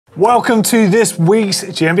Welcome to this week's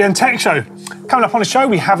GMBN Tech Show. Coming up on the show,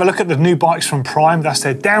 we have a look at the new bikes from Prime. That's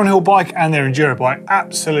their downhill bike and their Enduro bike.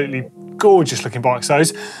 Absolutely gorgeous looking bikes,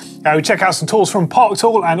 those. We check out some tools from Park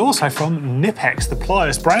Tool and also from Knipex, the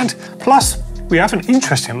pliers brand. Plus, we have an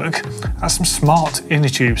interesting look at some smart inner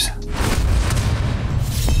tubes.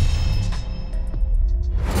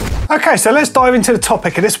 Okay, so let's dive into the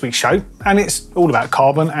topic of this week's show, and it's all about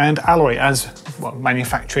carbon and alloy as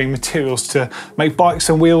manufacturing materials to make bikes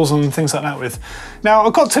and wheels and things like that with. Now, I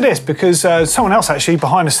got to this because someone else actually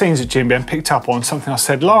behind the scenes at GMBN picked up on something I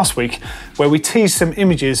said last week, where we teased some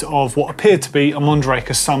images of what appeared to be a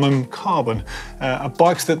Mondraker Summon Carbon, a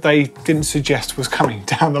bike that they didn't suggest was coming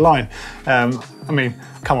down the line. I mean,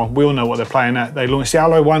 come on, we all know what they're playing at. They launched the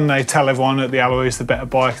Alloy one, they tell everyone that the Alloy is the better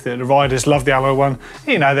bike, that the riders love the Alloy one.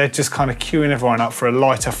 You know, they're just kind of queuing everyone up for a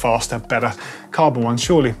lighter, faster, better carbon one,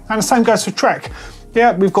 surely. And the same goes for Trek.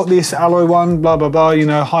 Yeah, we've got this Alloy one, blah, blah, blah, you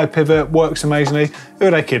know, high pivot, works amazingly. Who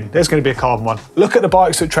are they kidding? There's going to be a carbon one. Look at the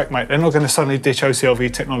bikes that Trek make. They're not going to suddenly ditch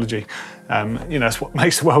OCLV technology. You know, it's what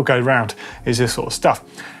makes the world go round, is this sort of stuff.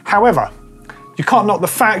 However, you can't knock the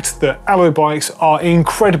fact that Alloy bikes are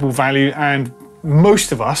incredible value, and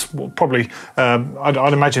most of us, well, probably,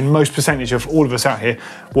 I'd imagine most percentage of all of us out here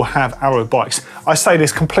will have Alloy bikes. I say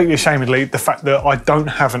this completely ashamedly, the fact that I don't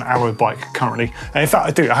have an Alloy bike currently. And in fact, I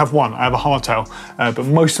do, I have one, I have a hardtail, but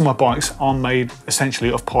most of my bikes are made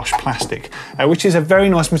essentially of posh plastic, which is a very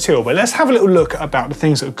nice material. But let's have a little look about the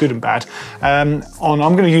things that are good and bad. I'm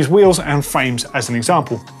going to use wheels and frames as an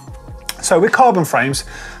example. So with carbon frames,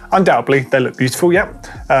 undoubtedly, they look beautiful, yeah.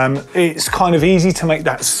 It's kind of easy to make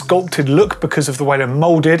that sculpted look because of the way they're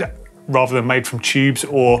molded, rather than made from tubes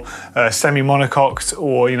or semi-monocoqued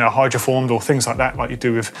or, you know, hydroformed or things like that, like you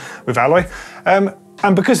do with Alloy.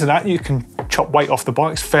 And because of that, you can chop weight off the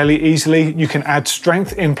bikes fairly easily. You can add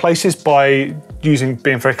strength in places by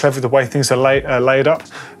being very clever with the way things are laid up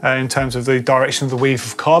in terms of the direction of the weave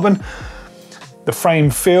of carbon. The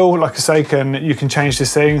frame feel, like I say, you can change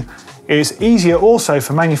this thing. It's easier also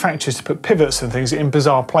for manufacturers to put pivots and things in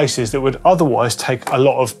bizarre places that would otherwise take a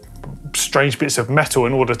lot of strange bits of metal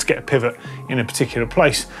in order to get a pivot in a particular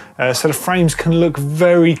place. So the frames can look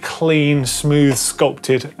very clean, smooth,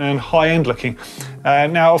 sculpted and high-end looking.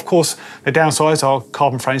 Now, of course, the downsides are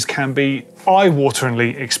carbon frames can be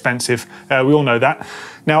eye-wateringly expensive. We all know that.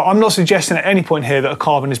 Now, I'm not suggesting at any point here that a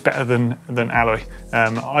carbon is better than Alloy.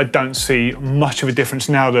 I don't see much of a difference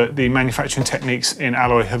now that the manufacturing techniques in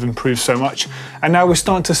Alloy have improved so much. And now we're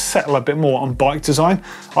starting to settle a bit more on bike design.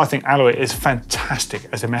 I think Alloy is fantastic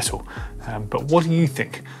as a metal. But what do you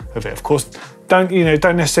think of it? Of course, don't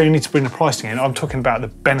necessarily need to bring the pricing in. I'm talking about the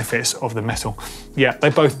benefits of the metal. Yeah, they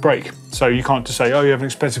both break. So you can't just say, oh, you have an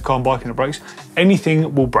expensive carbon bike and it breaks.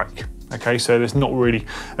 Anything will break. Okay, so there's not really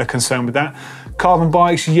a concern with that. Carbon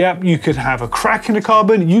bikes, yep, you could have a crack in the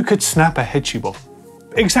carbon, you could snap a head tube off.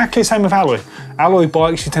 Exactly the same with Alloy. Alloy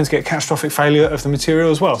bikes, you tend to get catastrophic failure of the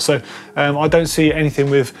material as well. So I don't see anything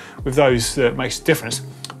with those that makes a difference.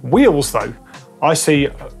 Wheels though, I see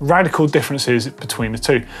radical differences between the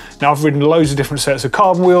two. Now, I've ridden loads of different sets of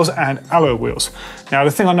carbon wheels and alloy wheels. Now, the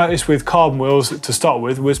thing I noticed with carbon wheels to start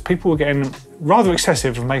with was people were getting rather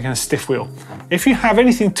excessive of making a stiff wheel. If you have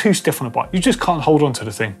anything too stiff on a bike, you just can't hold on to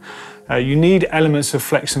the thing. You need elements of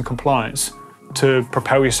flex and compliance to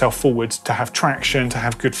propel yourself forwards, to have traction, to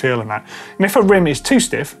have good feel and that. And if a rim is too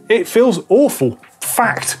stiff, it feels awful.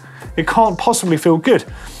 Fact. It can't possibly feel good.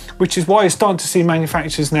 Which is why you're starting to see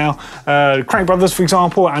manufacturers now, Crank Brothers, for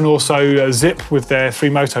example, and also Zip with their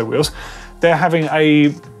 3Moto wheels. They're having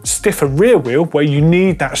a stiffer rear wheel where you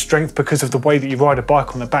need that strength because of the way that you ride a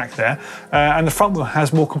bike on the back there. And the front wheel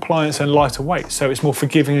has more compliance and lighter weight. So it's more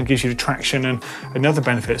forgiving and gives you the traction and another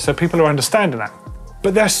benefit. So people are understanding that.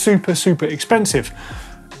 But they're super, super expensive.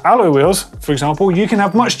 Alloy wheels, for example, you can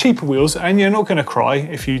have much cheaper wheels and you're not going to cry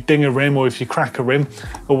if you ding a rim or if you crack a rim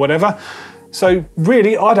or whatever. So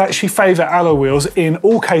really, I'd actually favour alloy wheels in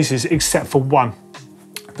all cases except for one,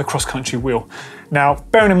 the cross-country wheel. Now,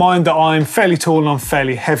 bearing in mind that I'm fairly tall and I'm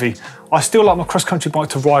fairly heavy, I still like my cross-country bike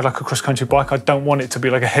to ride like a cross-country bike. I don't want it to be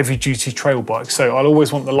like a heavy-duty trail bike, so I'll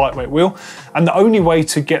always want the lightweight wheel. And the only way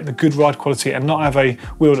to get the good ride quality and not have a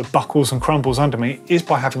wheel that buckles and crumbles under me is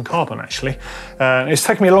by having carbon, actually. It's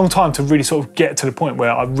taken me a long time to really sort of get to the point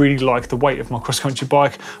where I really like the weight of my cross-country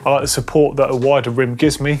bike. I like the support that a wider rim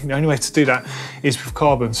gives me. The only way to do that is with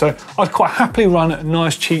carbon. So I'd quite happily run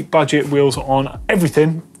nice, cheap budget wheels on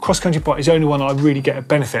everything. Cross-country bike is the only one I really get a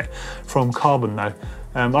benefit from carbon though.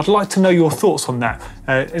 I'd like to know your thoughts on that.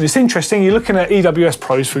 And it's interesting, you're looking at EWS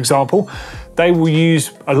Pros, for example, they will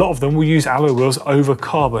use, a lot of them will use alloy wheels over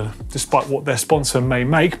carbon, despite what their sponsor may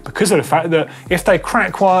make, because of the fact that if they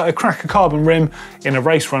crack a carbon rim in a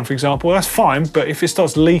race run, for example, that's fine, but if it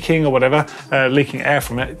starts leaking or whatever, leaking air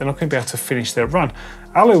from it, they're not going to be able to finish their run.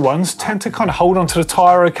 Alloy ones tend to kind of hold onto the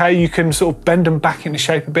tyre okay. You can sort of bend them back into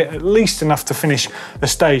shape a bit, at least enough to finish the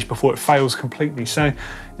stage before it fails completely. So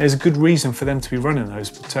there's a good reason for them to be running those.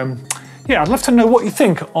 But yeah, I'd love to know what you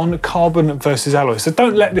think on carbon versus alloy. So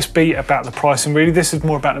don't let this be about the pricing really. This is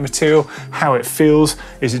more about the material, how it feels.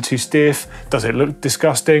 Is it too stiff? Does it look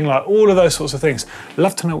disgusting? Like all of those sorts of things.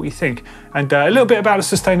 Love to know what you think. And a little bit about the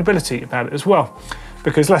sustainability about it as well.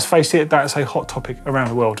 Because let's face it, that's a hot topic around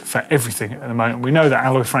the world for everything at the moment. We know that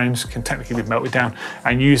alloy frames can technically be melted down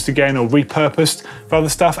and used again or repurposed for other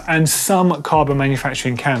stuff, and some carbon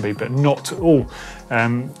manufacturing can be, but not all.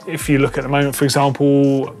 If you look at the moment, for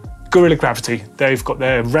example, Gorilla Gravity, they've got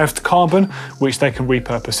their revved carbon, which they can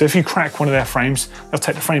repurpose. So if you crack one of their frames, they'll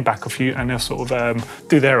take the frame back off you and they'll sort of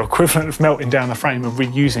do their equivalent of melting down the frame and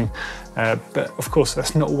reusing. But of course,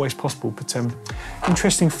 that's not always possible, but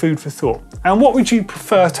interesting food for thought. And what would you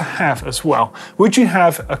prefer to have as well? Would you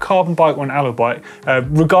have a carbon bike or an alloy bike,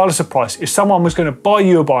 regardless of price? If someone was going to buy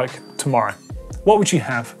you a bike tomorrow, what would you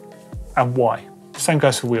have and why? Same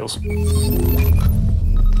goes for wheels.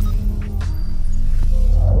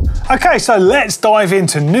 Okay, so let's dive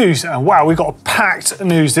into news. And wow, we've got packed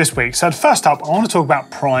news this week. So first up, I want to talk about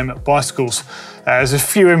Prime bicycles. There's a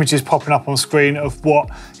few images popping up on screen of what,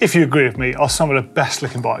 if you agree with me, are some of the best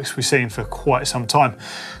looking bikes we've seen for quite some time.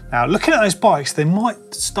 Now, looking at those bikes, they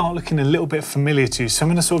might start looking a little bit familiar to you. Some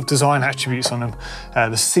of the sort of design attributes on them,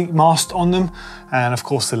 the seat mast on them, and of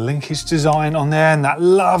course the linkage design on there, and that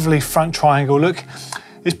lovely front triangle look.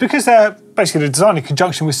 It's because they're basically designed in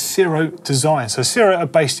conjunction with Ciro Design. So Ciro are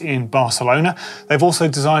based in Barcelona. They've also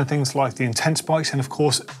designed things like the Intense bikes and of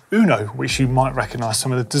course Uno, which you might recognize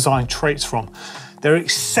some of the design traits from. They're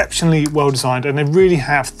exceptionally well designed and they really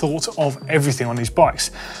have thought of everything on these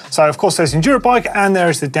bikes. So of course there's the Enduro bike and there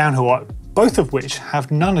is the downhill bike, both of which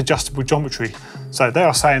have non-adjustable geometry. So they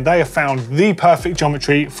are saying they have found the perfect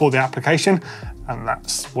geometry for the application, and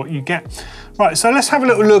that's what you get. Right, so let's have a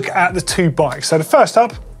little look at the two bikes. So the first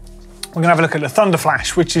up, we're gonna have a look at the Thunder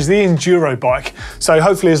Flash, which is the Enduro bike. So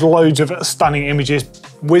hopefully there's loads of stunning images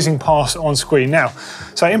whizzing past on screen now.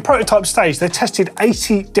 So in prototype stage, they tested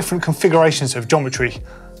 80 different configurations of geometry.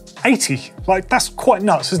 80, like that's quite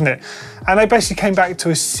nuts, isn't it? And they basically came back to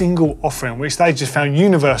a single offering, which they just found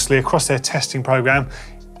universally across their testing program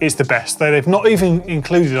is the best. They've not even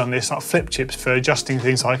included on this like flip chips for adjusting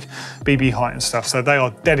things like BB height and stuff. So they are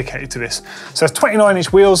dedicated to this. So it's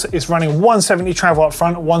 29-inch wheels. It's running 170 travel up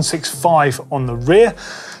front, 165 on the rear.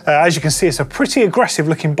 As you can see, it's a pretty aggressive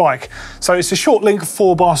looking bike. So it's a short link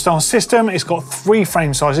 4-bar style system. It's got 3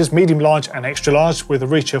 frame sizes, medium, large and extra large, with a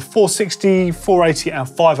reach of 460, 480 and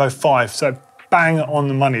 505. So bang on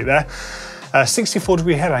the money there.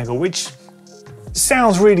 64-degree head angle, which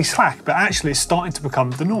sounds really slack, but actually it's starting to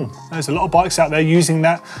become the norm. There's a lot of bikes out there using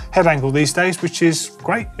that head angle these days, which is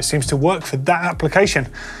great. It seems to work for that application.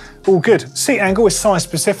 All good. Seat angle is size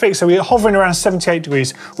specific, so we're hovering around 78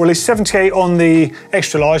 degrees, or at least 78 on the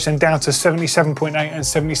extra large and down to 77.8 and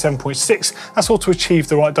 77.6. That's all to achieve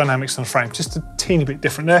the right dynamics on the frame, just a teeny bit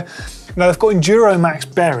different there. Now they've got Enduro Max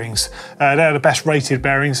bearings. They're the best rated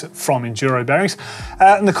bearings from Enduro bearings.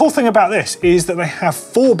 And the cool thing about this is that they have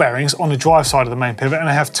 4 bearings on the drive side of the main pivot and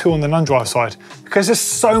they have 2 on the non-drive side. Because there's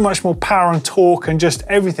so much more power and torque and just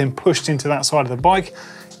everything pushed into that side of the bike,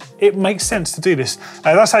 it makes sense to do this.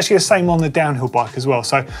 That's actually the same on the downhill bike as well.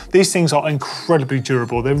 So these things are incredibly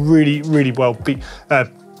durable. They're really, really well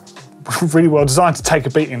really well designed to take a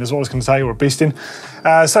beating is what I was going to say, or a beasting.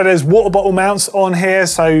 So there's water bottle mounts on here,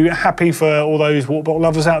 so happy for all those water bottle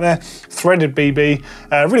lovers out there. Threaded BB,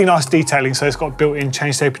 really nice detailing, so it's got a built-in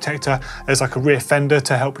chainstay protector. There's like a rear fender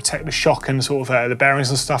to help protect the shock and sort of the bearings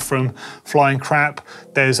and stuff from flying crap.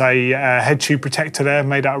 There's a head tube protector there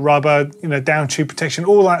made out of rubber, you know, down tube protection,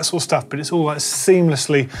 all that sort of stuff, but it's all like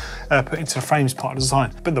seamlessly put into the frames part of the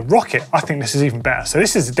design. But the Rocket, I think this is even better. So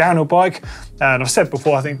this is a downhill bike, and I've said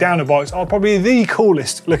before, I think downhill bikes are probably the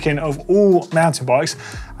coolest looking of all mountain bikes,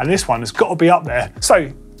 and this one has got to be up there. So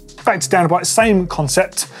back to downhill bikes, same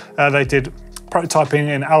concept. They did prototyping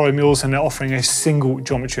in alloy mules and they're offering a single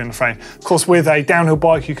geometry on the frame. Of course, with a downhill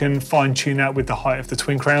bike, you can fine tune that with the height of the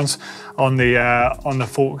twin crowns on the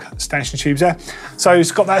fork stanchion tubes there. So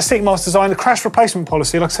it's got that seat mast design. The crash replacement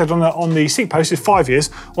policy, like I said, on the seat post is 5 years,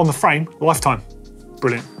 on the frame, lifetime.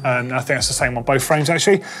 Brilliant. And I think that's the same on both frames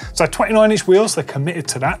actually. So 29-inch wheels, they're committed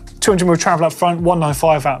to that. 200mm travel up front,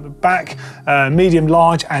 195 out the back, medium,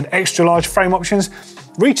 large and extra large frame options.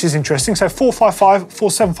 Reach is interesting, so 455,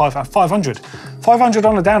 475 and 500. 500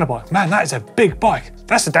 on a downer bike. Man, that is a big bike.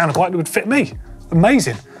 That's a downer bike that would fit me.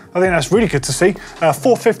 Amazing. I think that's really good to see.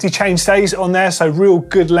 450 chainstays on there, so real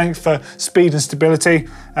good length for speed and stability,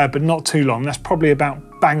 but not too long. That's probably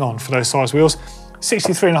about bang on for those size wheels.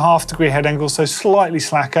 63.5-degree head angle, so slightly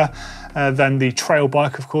slacker than the trail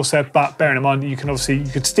bike, of course, there, but bearing in mind that you can obviously, you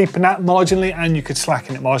could steepen that marginally and you could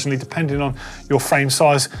slacken it marginally depending on your frame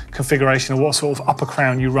size, configuration, and what sort of upper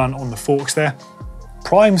crown you run on the forks there.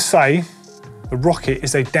 Prime say the Rocket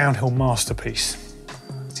is a downhill masterpiece.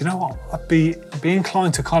 Do you know what? I'd be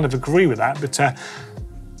inclined to kind of agree with that, but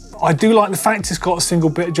I do like the fact it's got a single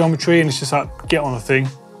bit of geometry and it's just like, get on the thing,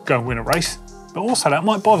 go and win a race. But also that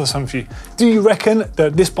might bother some of you. Do you reckon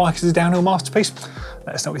that this bike is a downhill masterpiece?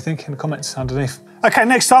 Let us know what you think in the comments underneath. Okay,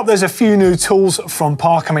 next up, there's a few new tools from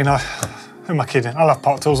Park. I mean, who am I kidding? I love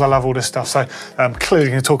Park tools, I love all this stuff. So I'm clearly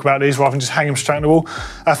gonna talk about these rather than just hang them straight on the wall.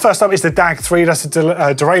 First up is the DAG 3, that's a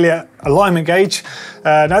derailleur alignment gauge.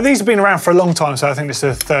 Now these have been around for a long time, so I think this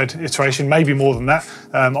is the third iteration, maybe more than that.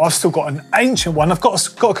 I've still got an ancient one. I've got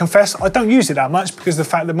to confess, I don't use it that much because of the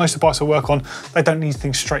fact that most of the bikes I work on, they don't need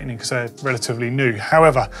things straightening because they're relatively new.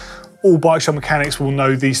 However, all bike shop mechanics will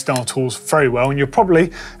know these style tools very well, and you're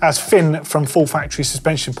probably, as Finn from Full Factory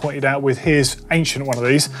Suspension pointed out with his ancient one of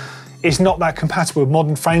these, it's not that compatible with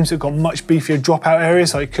modern frames that have got much beefier dropout areas,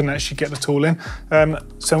 so you couldn't actually get the tool in.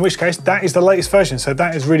 So in which case, that is the latest version, so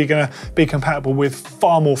that is really going to be compatible with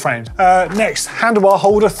far more frames. Next, handlebar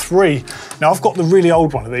holder 3. Now I've got the really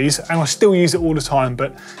old one of these, and I still use it all the time,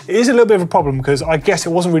 but it is a little bit of a problem because I guess it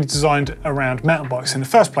wasn't really designed around mountain bikes in the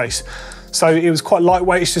first place. So it was quite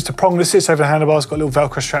lightweight, it's just a prong that sits over the handlebars, got a little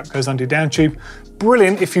Velcro strap that goes under your down tube.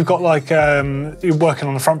 Brilliant if you've got like, you're working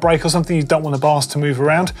on the front brake or something, you don't want the bars to move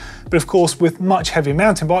around. But of course, with much heavier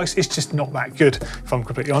mountain bikes, it's just not that good, if I'm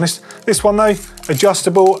completely honest. This one though,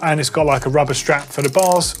 adjustable, and it's got like a rubber strap for the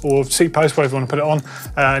bars, or seat post, whatever you want to put it on,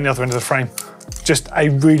 and the other end of the frame. Just a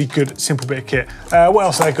really good, simple bit of kit. What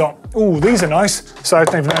else have they got? Oh, these are nice. So I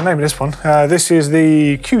don't even know the name of this one. This is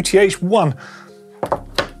the QTH1.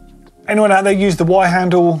 Anyone out there use the Y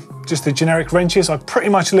handle, just the generic wrenches? I pretty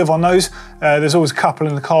much live on those. There's always a couple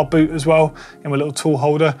in the car boot as well, in my little tool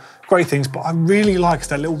holder. Great things, but I really like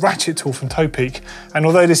that little ratchet tool from Toe Peak. And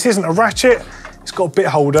although this isn't a ratchet, it's got a bit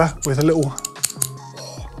holder with a little,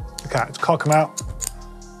 look at it, can't come out.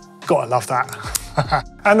 Gotta love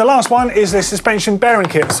that. And the last one is the suspension bearing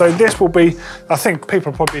kit. So this will be, I think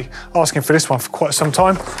people are probably asking for this one for quite some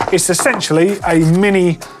time. It's essentially a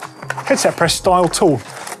mini headset press style tool.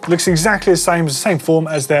 Looks exactly the same form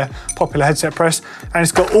as their popular headset press, and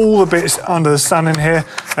it's got all the bits under the sun in here.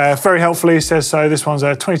 Very helpfully it says so. This one's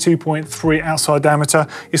a 22.3 outside diameter.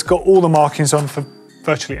 It's got all the markings on for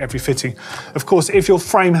virtually every fitting. Of course, if your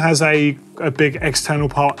frame has a big external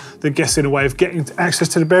part that gets in the way of getting access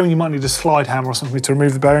to the bearing, you might need a slide hammer or something to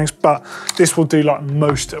remove the bearings, but this will do like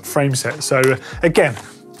most frame sets. So again,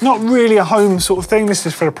 not really a home sort of thing. This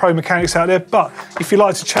is for the pro mechanics out there, but if you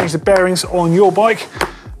like to change the bearings on your bike,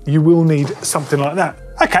 you will need something like that.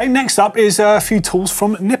 Okay, next up is a few tools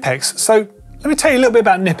from Knipex. So let me tell you a little bit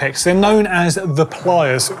about Knipex. They're known as the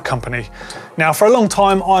pliers company. Now, for a long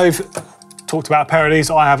time, I've talked about a pair of these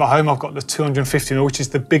I have at home. I've got the 250mm, which is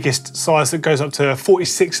the biggest size that goes up to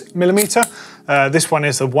 46mm. This one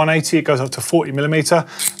is a 180, it goes up to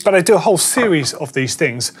 40mm. But I do a whole series of these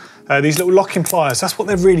things. These little locking pliers, that's what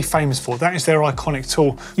they're really famous for. That is their iconic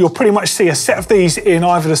tool. You'll pretty much see a set of these in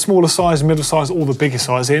either the smaller size, middle size, or the bigger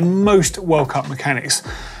size in most World Cup mechanics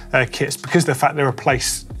kits, because of the fact they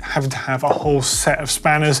replace having to have a whole set of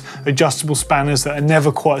spanners, adjustable spanners that are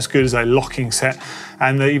never quite as good as a locking set.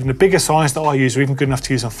 And even the bigger size that I use are even good enough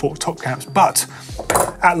to use on forked top caps. But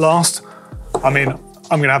at last, I mean,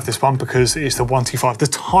 I'm gonna have this one because it's the 125, the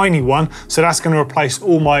tiny one. So that's gonna replace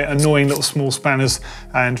all my annoying little small spanners,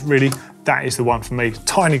 and really, that is the one for me.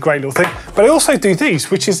 Tiny, great little thing. But I also do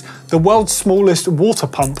these, which is the world's smallest water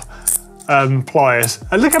pump pliers.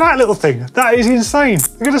 And look at that little thing. That is insane.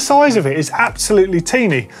 Look at the size of it. It's absolutely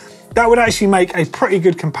teeny. That would actually make a pretty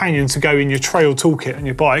good companion to go in your trail toolkit on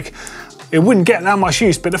your bike. It wouldn't get that much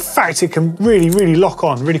use, but the fact it can really lock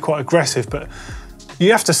on, really quite aggressive. But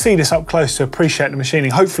you have to see this up close to appreciate the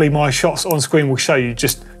machining. Hopefully my shots on screen will show you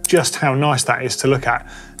just how nice that is to look at.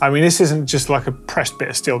 I mean, this isn't just like a pressed bit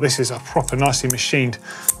of steel. This is a proper nicely machined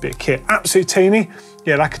bit of kit. Absolute teeny.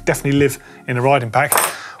 Yeah, that could definitely live in a riding pack.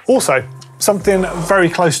 Also, something very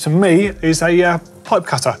close to me is a pipe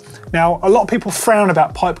cutter. Now, a lot of people frown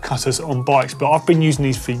about pipe cutters on bikes, but I've been using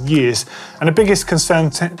these for years. And the biggest concern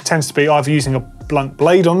tends to be either using a blunt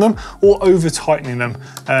blade on them or over tightening them.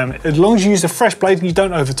 As long as you use a fresh blade and you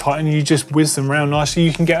don't over tighten, you just whiz them around nicely,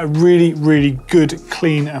 you can get a really, really good,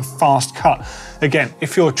 clean and fast cut. Again,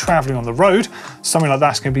 if you're traveling on the road, something like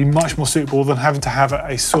that's going to be much more suitable than having to have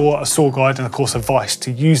a saw guide, and of course a vise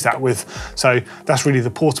to use that with. So that's really the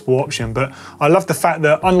portable option. But I love the fact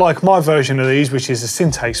that, unlike my version of these, which is a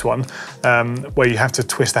Syntax one, where you have to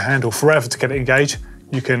twist the handle forever to get it engaged,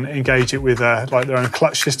 you can engage it with like their own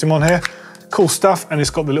clutch system on here. Cool stuff, and it's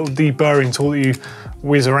got the little deburring tool that you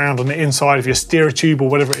whiz around on the inside of your steerer tube or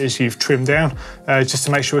whatever it is you've trimmed down, just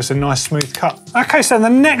to make sure it's a nice smooth cut. Okay, so the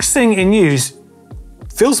next thing in news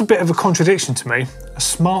feels a bit of a contradiction to me, a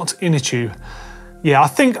smart inner tube. Yeah, I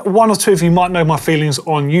think one or two of you might know my feelings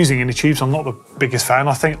on using inner tubes. I'm not the biggest fan.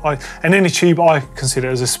 I think an inner tube I consider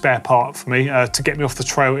as a spare part for me to get me off the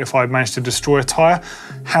trail if I manage to destroy a tyre.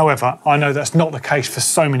 However, I know that's not the case for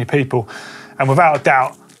so many people, and without a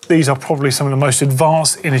doubt, these are probably some of the most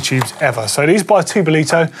advanced inner tubes ever. So these by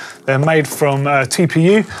Tubolito, they're made from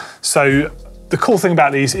TPU. So the cool thing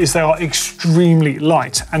about these is they are extremely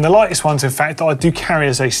light, and the lightest ones, in fact, that I do carry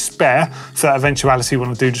as a spare for that eventuality when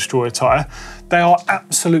I do destroy a tyre, they are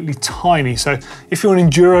absolutely tiny. So if you're an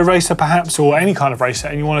enduro racer perhaps, or any kind of racer,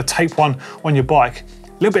 and you want to tape one on your bike,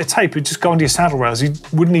 a little bit of tape would just go under your saddle rails. You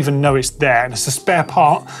wouldn't even know it's there, and it's a spare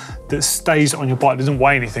part that stays on your bike, doesn't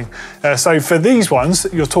weigh anything. So for these ones,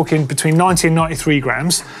 you're talking between 90 and 93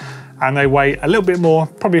 grams, and they weigh a little bit more,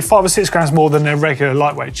 probably 5 or 6 grams more than their regular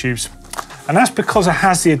lightweight tubes. And that's because it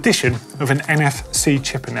has the addition of an NFC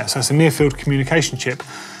chip in there. So it's a near field communication chip,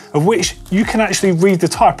 of which you can actually read the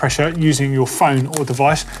tyre pressure using your phone or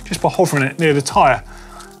device just by hovering it near the tyre.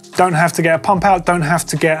 Don't have to get a pump out, don't have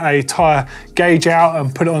to get a tyre gauge out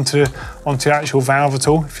and put it onto the actual valve at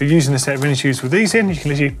all. If you're using a set of inner tubes with these in, you can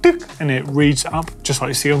literally dook, and it reads up, just like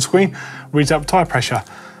you see on screen, reads up tyre pressure.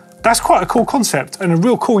 That's quite a cool concept and a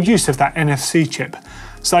real cool use of that NFC chip.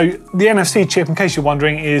 So the NFC chip, in case you're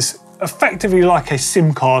wondering, is effectively like a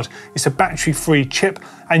SIM card. It's a battery-free chip,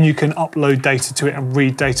 and you can upload data to it and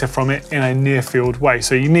read data from it in a near-field way.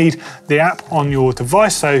 So you need the app on your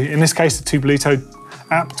device, so in this case the Tubolito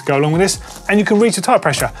app to go along with this, and you can read your tyre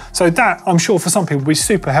pressure. So that, I'm sure for some people, will be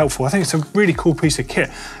super helpful. I think it's a really cool piece of kit.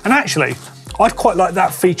 And actually, I'd quite like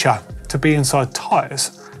that feature to be inside tyres,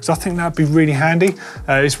 because I think that'd be really handy.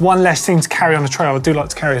 It's one less thing to carry on the trail. I do like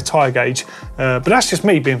to carry a tyre gauge, but that's just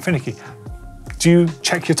me being finicky. Do you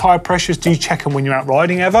check your tyre pressures? Do you check them when you're out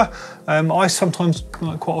riding ever? I sometimes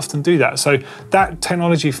quite often do that. So that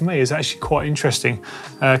technology for me is actually quite interesting.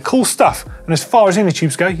 Cool stuff. And as far as inner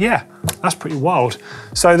tubes go, yeah, that's pretty wild.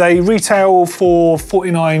 So they retail for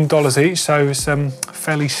 $49 each. So it's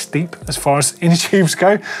fairly steep as far as inner tubes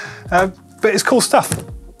go. But it's cool stuff.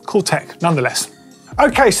 Cool tech, nonetheless.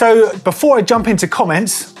 Okay, so before I jump into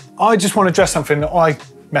comments, I just want to address something that I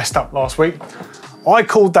messed up last week. I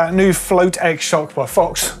called that new Float X shock by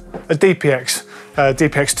Fox a DPX,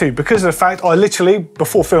 DPX2, because of the fact I literally,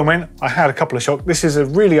 before filming, I had a couple of shocks. This is a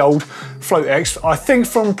really old Float X, I think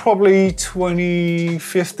from probably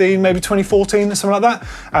 2015, maybe 2014, something like that.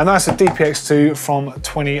 And that's a DPX2 from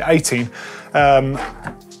 2018.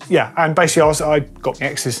 Yeah, and basically I got the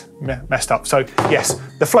X's messed up. So yes,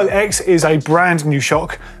 the Float X is a brand new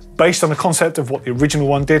shock, based on the concept of what the original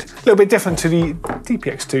one did. A little bit different to the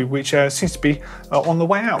DPX2, which seems to be on the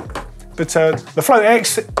way out. But the Float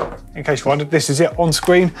X, in case you wondered, this is it on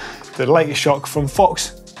screen, the latest shock from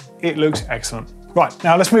Fox. It looks excellent. Right,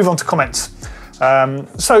 now let's move on to comments.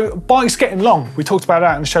 So bikes getting long, we talked about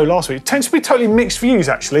that in the show last week. It tends to be totally mixed views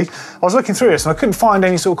actually. I was looking through this and I couldn't find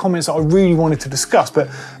any sort of comments that I really wanted to discuss, but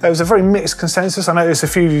there was a very mixed consensus. I know there's a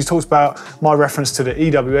few of you talked about my reference to the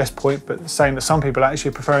EWS point, but saying that some people are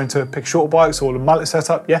actually preferring to pick short bikes or the mullet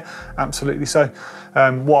setup. Yeah, absolutely so.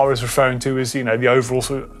 What I was referring to is, you know, the overall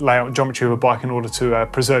sort of layout and geometry of a bike in order to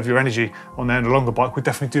preserve your energy on there. And a longer bike would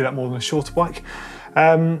definitely do that more than a shorter bike.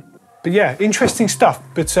 But yeah, interesting stuff.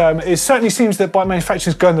 But it certainly seems that bike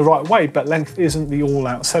manufacturing is going the right way, but length isn't the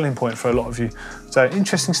all-out selling point for a lot of you. So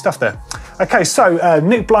interesting stuff there. Okay, so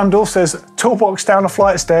Nick Blundell says, toolbox down a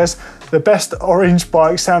flight of stairs, the best orange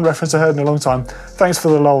bike sound reference I heard in a long time. Thanks for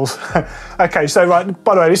the lols. Okay, so right,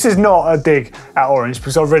 by the way, this is not a dig at Orange,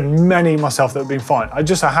 because I've ridden many myself that have been fine. It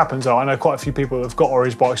just so happens that I know quite a few people that have got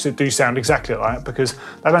Orange bikes that do sound exactly like that, because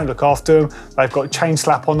they don't look after them. They've got chain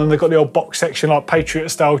slap on them. They've got the old box section, like Patriot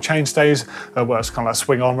style chain chainstays, well, it's kind of like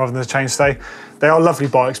swing on rather than a chainstay. They are lovely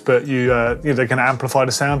bikes, but you know, they're going to amplify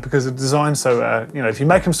the sound because of the design. So you know, if you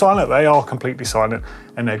make them silent, they are completely silent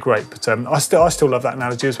and they're great. But I still love that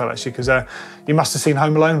analogy as well, actually, because you must have seen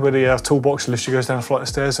Home Alone, where the toolbox literally goes down a flight of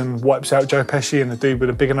stairs and wipes out Joe Pesci and the dude with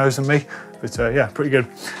a bigger nose than me. But yeah, pretty good.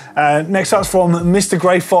 Next up's from Mr.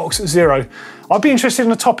 Grey Fox 0. I'd be interested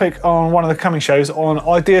in a topic on one of the coming shows on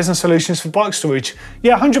ideas and solutions for bike storage.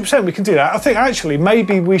 Yeah, 100% we can do that. I think actually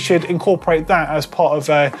maybe we should incorporate that as part of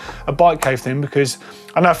a bike cave thing, because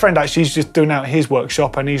I know a friend actually, he's just doing out his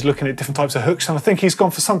workshop and he's looking at different types of hooks, and I think he's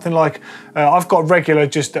gone for something like, I've got regular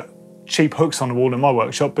just cheap hooks on the wall in my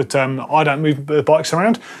workshop, but I don't move the bikes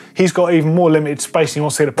around. He's got even more limited space and he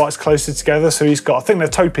wants to get the bikes closer together, so he's got, I think they're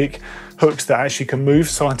toe peak hooks that actually can move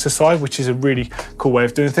side to side, which is a really cool way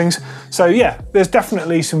of doing things. So yeah, there's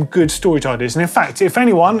definitely some good storage ideas, and in fact, if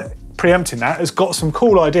anyone preempting that has got some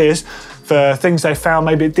cool ideas for things they found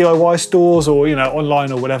maybe at DIY stores or, you know,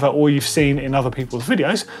 online or whatever, or you've seen in other people's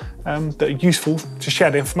videos that are useful to share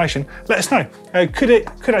the information, let us know.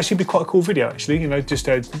 Could actually be quite a cool video, actually, you know, just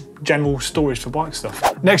a general storage for bike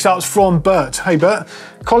stuff. Next up's from Bert. Hey Bert,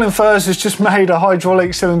 Colin Furs has just made a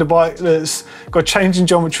hydraulic cylinder bike that's got change in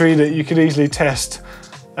geometry that you could easily test.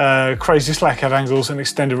 Crazy slack head angles and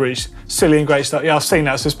extended reach, silly and great stuff. Yeah, I've seen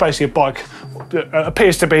that. So it's basically a bike that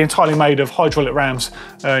appears to be entirely made of hydraulic rams,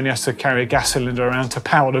 and he has to carry a gas cylinder around to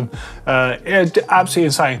power them. Yeah, absolutely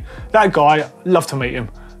insane. That guy, love to meet him.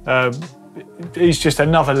 He's just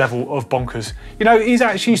another level of bonkers. You know, he's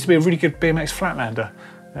actually used to be a really good BMX flatlander.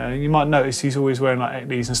 You might notice he's always wearing like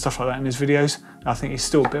Ecklys and stuff like that in his videos. I think he's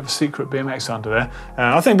still a bit of a secret BMX under there.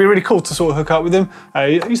 I think it'd be really cool to sort of hook up with him.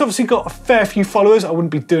 He's obviously got a fair few followers. I wouldn't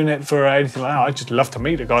be doing it for anything like that. I'd just love to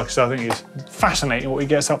meet the guy because I think it's fascinating what he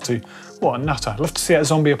gets up to. What a nutter. I'd love to see that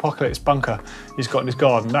zombie apocalypse bunker he's got in his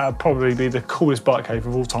garden. That would probably be the coolest bike cave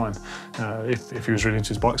of all time, if he was really into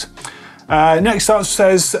his bikes. Next up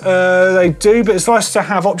says they do, but it's nice to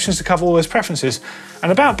have options to cover all those preferences.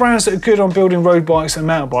 And about brands that are good on building road bikes and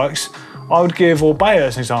mountain bikes, I would give Orbea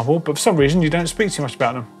as an example, but for some reason you don't speak too much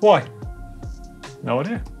about them. Why? No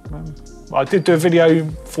idea. I did do a video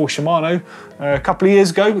for Shimano a couple of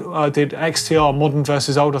years ago. I did XTR Modern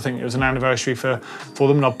versus Old. I think it was an anniversary for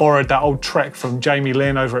them, and I borrowed that old Trek from Jamie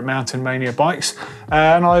Lynn over at Mountain Mania Bikes,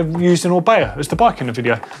 and I used an Orbea as the bike in the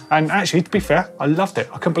video. And actually, to be fair, I loved it.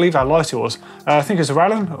 I couldn't believe how light it was. I think it was a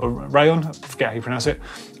Rayon, I forget how you pronounce it,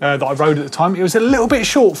 that I rode at the time. It was a little bit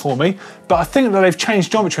short for me, but I think that they've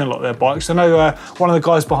changed geometry in a lot of their bikes. I know one of the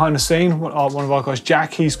guys behind the scene, one of our guys,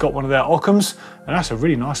 Jack, he's got one of their Ockhams, and that's a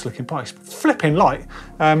really nice looking bike. It's flipping light.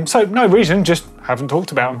 So no reason, just haven't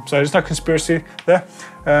talked about them. So there's no conspiracy there.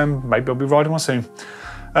 Maybe I'll be riding one soon.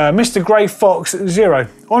 Mr. Grey Fox 0.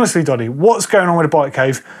 Honestly, Doddy, what's going on with the bike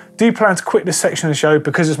cave? Do you plan to quit this section of the show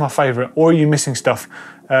because it's my favourite, or are you missing stuff?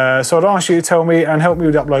 So I'd ask you to tell me and help me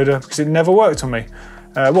with the uploader because it never worked on me.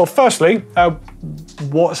 Well, firstly,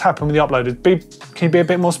 what's happened with the uploader? Can you be a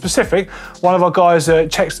bit more specific? One of our guys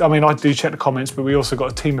checks, I mean, I do check the comments, but we also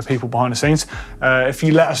got a team of people behind the scenes. If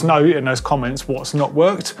you let us know in those comments what's not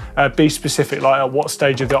worked, be specific, like at what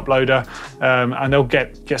stage of the uploader, and they'll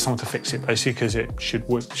get someone to fix it, basically, because it should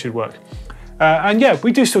work. And yeah,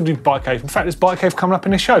 we do still do bike cave. In fact, there's bike cave coming up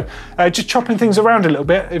in this show. Just chopping things around a little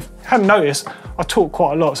bit. If you hadn't noticed, I talk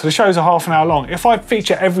quite a lot. So the shows are half an hour long. If I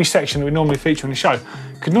feature every section that we normally feature in the show,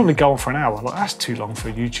 it could normally go on for an hour. Like, that's too long for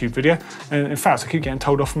a YouTube video. And in fact, I keep getting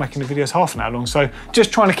told off for making the videos half an hour long. So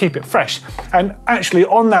just trying to keep it fresh. And actually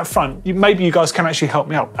on that front, maybe you guys can actually help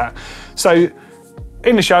me out with that. So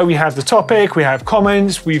in the show, we have the topic, we have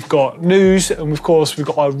comments, we've got news, and of course, we've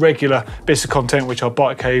got our regular bits of content, which are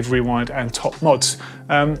Bike Cave, Rewind, and Top Mods.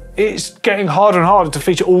 It's getting harder and harder to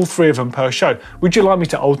feature all three of them per show. Would you like me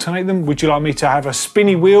to alternate them? Would you like me to have a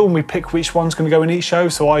spinny wheel and we pick which one's going to go in each show?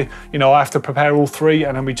 So I have to prepare all three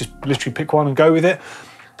and then we just literally pick one and go with it.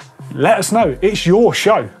 Let us know. It's your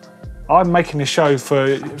show. I'm making this show for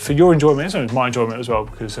your enjoyment. It's my enjoyment as well,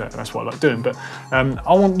 because that's what I like doing. But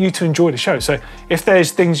I want you to enjoy the show. So if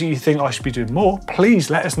there's things that you think I should be doing more, please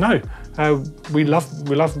let us know. We love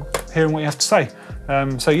hearing what you have to say.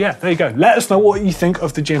 So yeah, there you go. Let us know what you think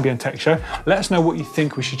of the GMBN Tech Show. Let us know what you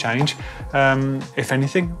think we should change, if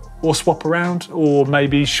anything, or swap around, or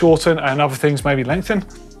maybe shorten, and other things maybe lengthen.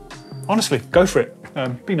 Honestly, go for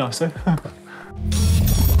it. Be nice though.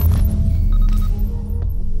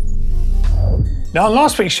 Now, on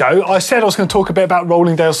last week's show, I said I was going to talk a bit about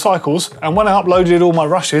Rollingdale cycles, and when I uploaded all my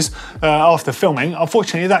rushes after filming,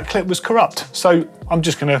 unfortunately that clip was corrupt. So I'm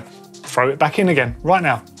just going to throw it back in again right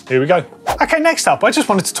now. Here we go. Okay, next up, I just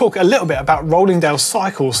wanted to talk a little bit about Rollingdale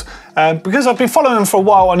cycles. Because I've been following them for a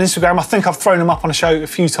while on Instagram. I think I've thrown them up on a show a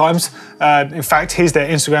few times. In fact, here's their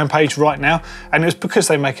Instagram page right now. And it was because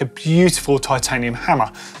they make a beautiful titanium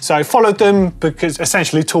hammer. So I followed them because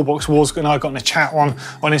essentially Toolbox Wars and I got in a chat on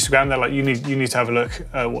Instagram. They're like, you need to have a look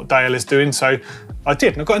at what Dale is doing. So I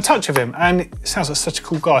did, and I got in touch with him, and it sounds like such a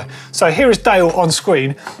cool guy. So here is Dale on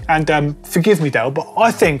screen, and forgive me, Dale, but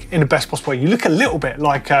I think in the best possible way, you look a little bit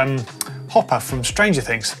like Hopper from Stranger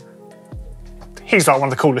Things. He's like one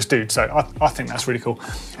of the coolest dudes, so I think that's really cool.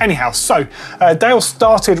 Anyhow, so Dale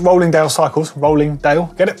started Rollingdale Cycles,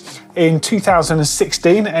 Rollingdale, get it, in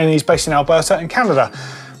 2016, and he's based in Alberta in Canada.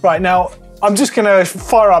 Right, now, I'm just gonna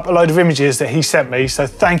fire up a load of images that he sent me, so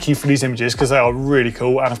thank you for these images because they are really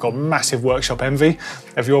cool, and I've got massive workshop envy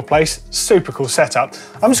of your place. Super cool setup.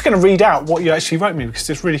 I'm just gonna read out what you actually wrote me because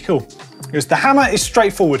it's really cool. It was, the hammer is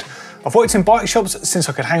straightforward. I've worked in bike shops since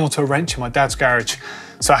I could hang onto a wrench in my dad's garage.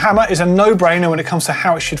 So a hammer is a no-brainer when it comes to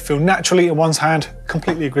how it should feel naturally in one's hand.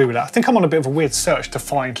 Completely agree with that. I think I'm on a bit of a weird search to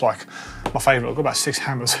find like my favourite. I've got about 6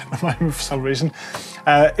 hammers at the moment for some reason.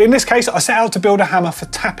 In this case, I set out to build a hammer for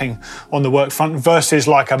tapping on the work front versus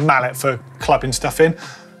like a mallet for clubbing stuff in,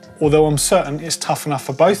 although I'm certain it's tough enough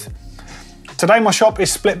for both. Today my shop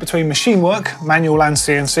is split between machine work, manual and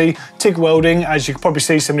CNC, TIG welding, as you can probably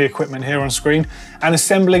see some of the equipment here on screen, and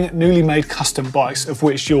assembling newly made custom bikes, of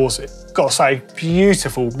which yours, gotta say,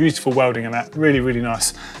 beautiful, beautiful welding in that, really, really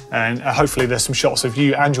nice. And hopefully there's some shots of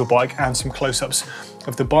you and your bike and some close-ups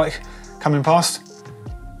of the bike coming past.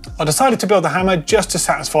 I decided to build the hammer just to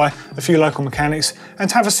satisfy a few local mechanics and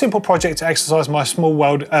to have a simple project to exercise my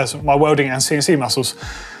my welding and CNC muscles.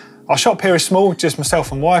 Our shop here is small, just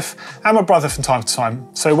myself and wife, and my brother from time to time.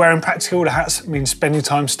 So wearing practical hats means spending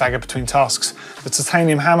time staggered between tasks. The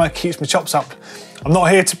titanium hammer keeps my chops up. I'm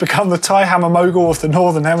not here to become the Thai hammer mogul of the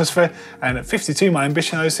Northern Hemisphere, and at 52, my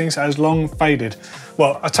ambition of those things has long faded.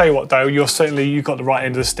 Well, I tell you what, Dale, you got the right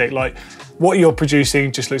end of the stick. Like, what you're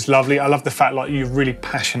producing just looks lovely. I love the fact like you're really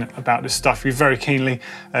passionate about this stuff. You're very keenly,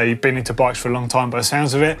 you've been into bikes for a long time by the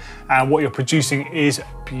sounds of it, and what you're producing is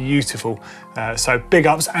beautiful. So big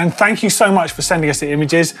ups, and thank you so much for sending us the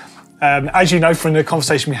images. As you know from the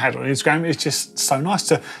conversation we had on Instagram, it's just so nice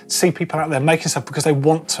to see people out there making stuff because they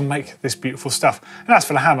want to make this beautiful stuff. And as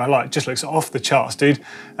for the hammer, like, it just looks off the charts, dude.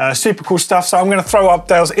 Super cool stuff. So I'm going to throw up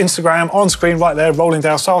Dale's Instagram on screen right there,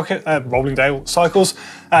 Rollingdale Cycles.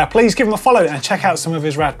 Please give him a follow and check out some of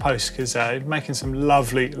his rad posts because he's making some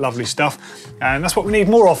lovely, lovely stuff. And that's what we need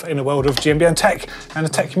more of in the world of GMBN Tech and the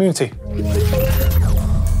tech community.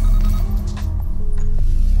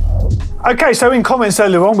 Okay, so in comments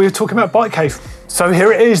earlier on, we were talking about Bike Cave. So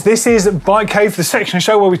here it is. This is Bike Cave, the section of the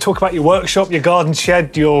show where we talk about your workshop, your garden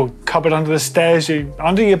shed, your cupboard under the stairs,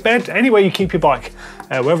 under your bed, anywhere you keep your bike.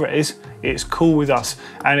 Wherever it is, it's cool with us.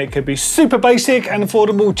 And it could be super basic and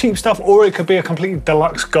affordable, cheap stuff, or it could be a completely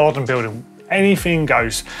deluxe garden building. Anything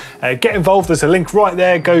goes. Get involved, there's a link right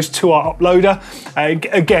there, goes to our uploader.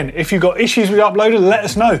 Again, if you've got issues with the uploader, let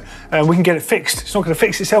us know. We can get it fixed. It's not going to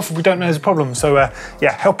fix itself if we don't know there's a problem. So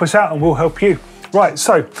yeah, help us out and we'll help you. Right,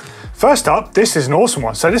 so first up, this is an awesome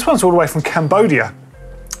one. So this one's all the way from Cambodia.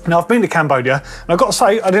 Now I've been to Cambodia, and I've got to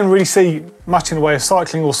say, I didn't really see much in the way of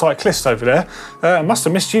cycling or cyclists over there. I must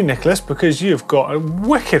have missed you, Nicholas, because you've got a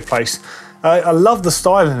wicked place. I love the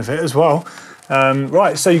styling of it as well.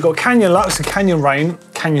 Right, so you've got Canyon Lux, a Canyon Rain,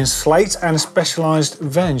 Canyon Slate, and a Specialised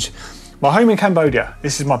Venge. My home in Cambodia.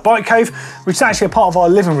 This is my bike cave, which is actually a part of our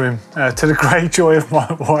living room, to the great joy of my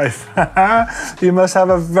wife. You must have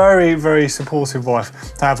a very, very supportive wife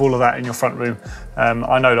to have all of that in your front room.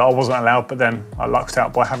 I know that I wasn't allowed, but then I lucked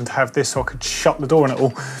out by having to have this so I could shut the door on it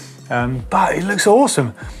all. But it looks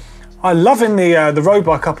awesome. I'm loving the road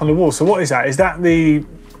bike up on the wall. So what is that? Is that the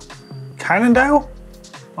Cannondale?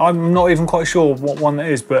 I'm not even quite sure what one it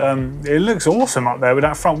is, but it looks awesome up there with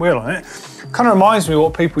that front wheel on it. Kind of reminds me of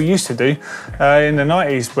what people used to do in the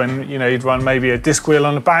 90s when, you know, you'd run maybe a disc wheel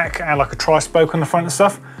on the back and like a tri-spoke on the front and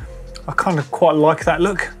stuff. I kind of quite like that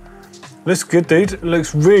look. Looks good, dude. It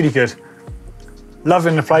looks really good.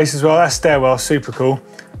 Loving the place as well. That stairwell, super cool.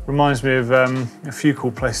 Reminds me of a few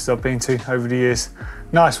cool places I've been to over the years.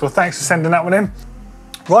 Nice, well, thanks for sending that one in.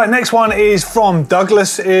 Right, next one is from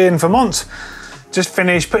Douglas in Vermont. Just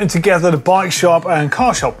finished putting together the bike shop and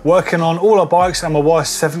car shop, working on all our bikes and my wife's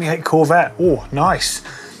 78 Corvette. Oh, nice.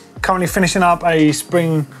 Currently finishing up a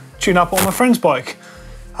spring tune-up on my friend's bike.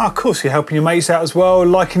 Oh, of course, you're helping your mates out as well,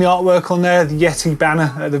 liking the artwork on there, the Yeti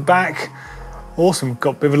banner at the back. Awesome,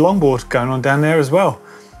 got a bit of a longboard going on down there as well.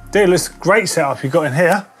 Dude, looks great setup you've got in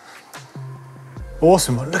here.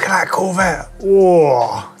 Awesome, look at that Corvette.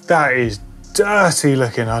 Oh, that is dirty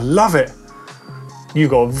looking. I love it. You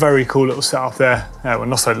got a very cool little setup there. Well,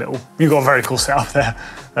 not so little. You got a very cool setup there.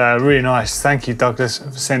 Really nice. Thank you, Douglas,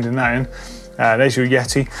 for sending that in. There's your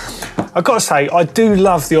Yeti. I've got to say, I do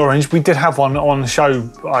love the orange. We did have one on the show,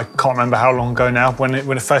 I can't remember how long ago now, when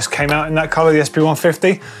it first came out in that colour, the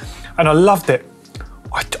SP150, and I loved it.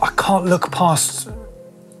 I can't look past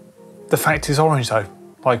the fact it's orange though.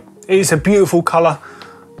 Like, it's a beautiful colour,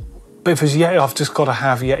 but if it's Yeti, I've just got to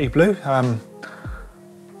have Yeti blue.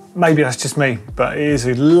 Maybe that's just me, but it is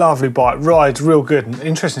a lovely bike, rides real good. And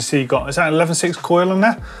interesting to see you got, is that an 11.6 coil on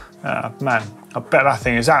there? Man, I bet that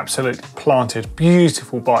thing is absolutely planted.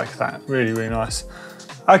 Beautiful bike, that, really, really nice.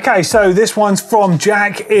 Okay, so this one's from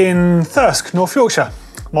Jack in Thirsk, North Yorkshire.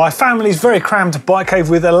 My family's very crammed bike cave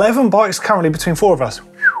with 11 bikes currently between 4 of us.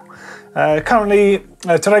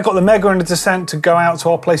 Today got the Mega and the Descent to go out to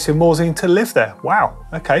our place in Morzine to live there. Wow,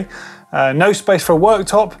 okay. No space for a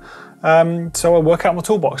worktop, so I work out my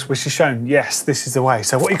toolbox, which is shown. Yes, this is the way.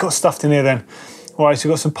 So what you got stuffed in here then? All right, so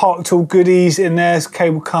you've got some Park Tool goodies in there,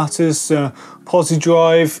 cable cutters, posi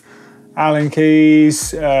drive, Allen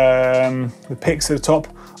keys, the picks at the top.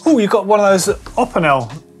 Oh, you've got one of those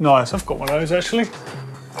Opinel knives. I've got one of those actually.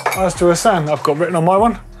 As to a San, I've got written on my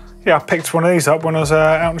one. Yeah, I picked one of these up when I was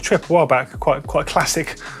out on a trip a while back. Quite a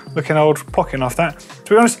classic looking old pocket knife that.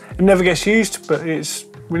 To be honest, it never gets used, but it's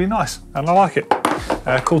really nice and I like it.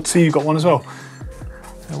 Cool to see you got one as well.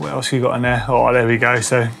 What else you got in there? Oh, there we go.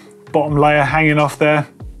 So bottom layer hanging off there.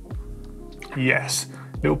 Yes,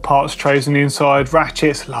 little parts trays on the inside,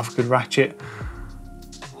 ratchets, love a good ratchet.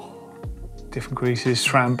 Different greases,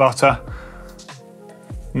 SRAM butter.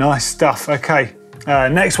 Nice stuff, okay.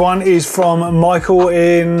 Next one is from Michael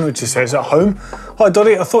in, which just says at home. Hi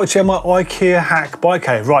Doddy, I thought I'd share my IKEA hack bike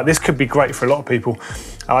cave. Right, this could be great for a lot of people.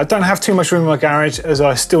 I don't have too much room in my garage as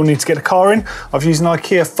I still need to get the car in. I've used an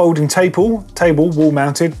IKEA folding table, wall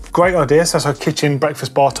mounted. Great idea, so that's our kitchen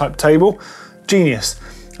breakfast bar type table. Genius.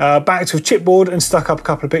 Backed with chipboard and stuck up a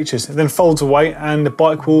couple of pictures. It then folds away and the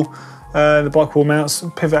bike wheel mounts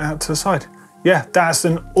and pivot out to the side. Yeah, that's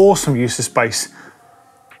an awesome use of space.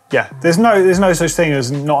 Yeah, there's no such thing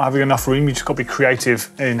as not having enough room. You just got to be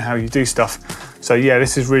creative in how you do stuff. So yeah,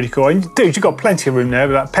 this is really cool. And dude, you've got plenty of room there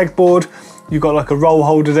with that pegboard. You've got like a roll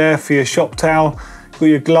holder there for your shop towel. You've got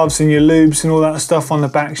your gloves and your lubes and all that stuff on the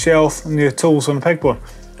back shelf and your tools on the pegboard.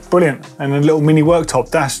 Brilliant. And a little mini worktop.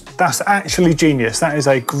 That's actually genius. That is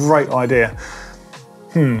a great idea.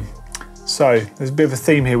 So there's a bit of a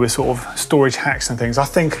theme here with sort of storage hacks and things. I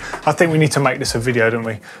think we need to make this a video, don't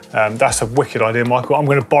we? That's a wicked idea, Michael. I'm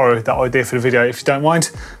going to borrow that idea for the video if you don't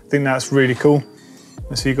mind. I think that's really cool.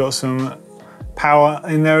 So you've got some power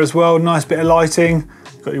in there as well. Nice bit of lighting.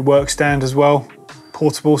 You've got your work stand as well.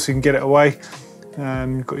 Portable so you can get it away.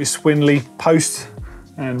 You've got your Swinley post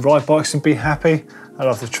and ride bikes and be happy. I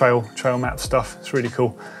love the trail map stuff. It's really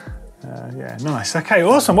cool. Yeah, nice. Okay,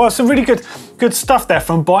 awesome. Well, some really good stuff there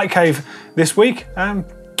from Bike Cave this week.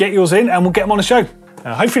 Get yours in and we'll get them on the show.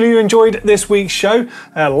 Hopefully you enjoyed this week's show.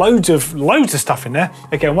 Loads of stuff in there.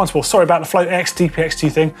 Again, once more, sorry about the Float X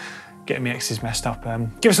DPX2 thing. Getting me X's messed up.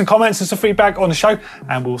 Give us some comments and some feedback on the show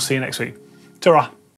and we'll see you next week. Ta-ra.